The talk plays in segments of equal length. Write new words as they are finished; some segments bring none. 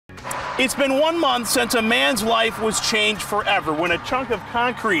It's been 1 month since a man's life was changed forever when a chunk of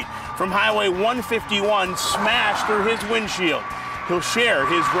concrete from Highway 151 smashed through his windshield. He'll share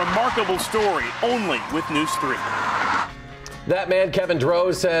his remarkable story only with News 3. That man, Kevin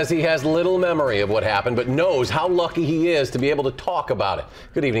Droz, says he has little memory of what happened, but knows how lucky he is to be able to talk about it.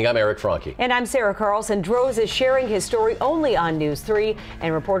 Good evening, I'm Eric Franke. And I'm Sarah Carlson. Droz is sharing his story only on News 3,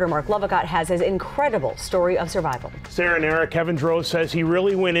 and reporter Marc Lovicott has his incredible story of survival. Sarah and Eric, Kevin Droz says he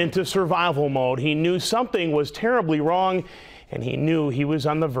really went into survival mode. He knew something was terribly wrong, and he knew he was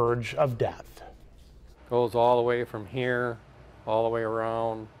on the verge of death. Goes all the way from here, all the way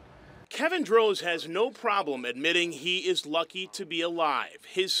around. Kevin Droz has no problem admitting he is lucky to be alive.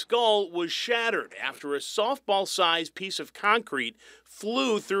 His skull was shattered after a softball-sized piece of concrete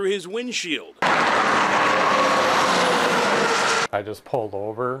flew through his windshield. I just pulled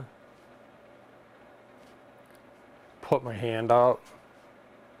over, put my hand out,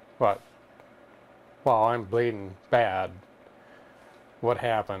 but while I'm bleeding bad, what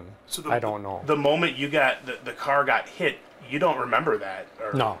happened? So I don't know. The moment you got the car got hit, you don't remember that?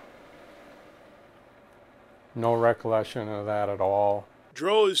 Or... No. No recollection of that at all.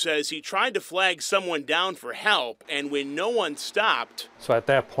 Droz says he tried to flag someone down for help, and when no one stopped... So at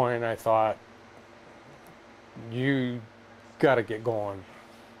that point I thought, you gotta get going.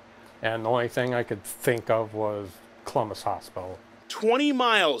 And the only thing I could think of was Columbus Hospital. 20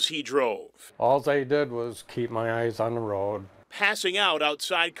 miles he drove. All I did was keep my eyes on the road. Passing out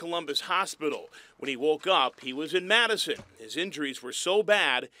outside Columbus Hospital. When he woke up, he was in Madison. His injuries were so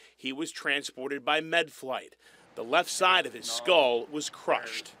bad, he was transported by med flight. The left side of his skull was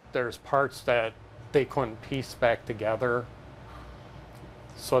crushed. There's parts that they couldn't piece back together.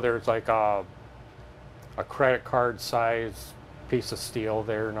 So there's like a credit card size piece of steel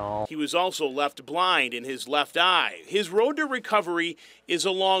there now. He was also left blind in his left eye. His road to recovery is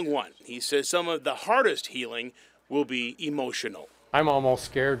a long one. He says some of the hardest healing will be emotional. I'm almost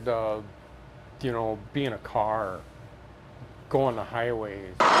scared to, be in a car, go on the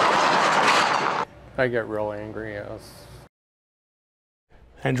highways. I get real angry, yes.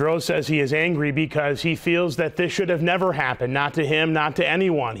 And Droz says he is angry because he feels that this should have never happened, not to him, not to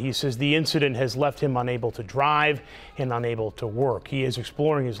anyone. He says the incident has left him unable to drive and unable to work. He is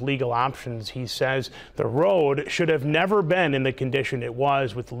exploring his legal options. He says the road should have never been in the condition it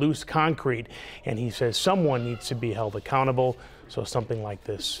was with loose concrete, and he says someone needs to be held accountable so something like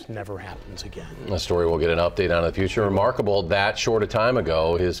this never happens again. A story we'll get an update on in the future. Remarkable that short a time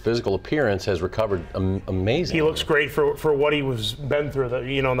ago, his physical appearance has recovered amazing. He looks great for what he was been through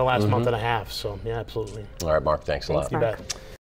in the last month and a half. So yeah, absolutely. All right, Mark, thanks a lot. Thanks, Mark. You bet.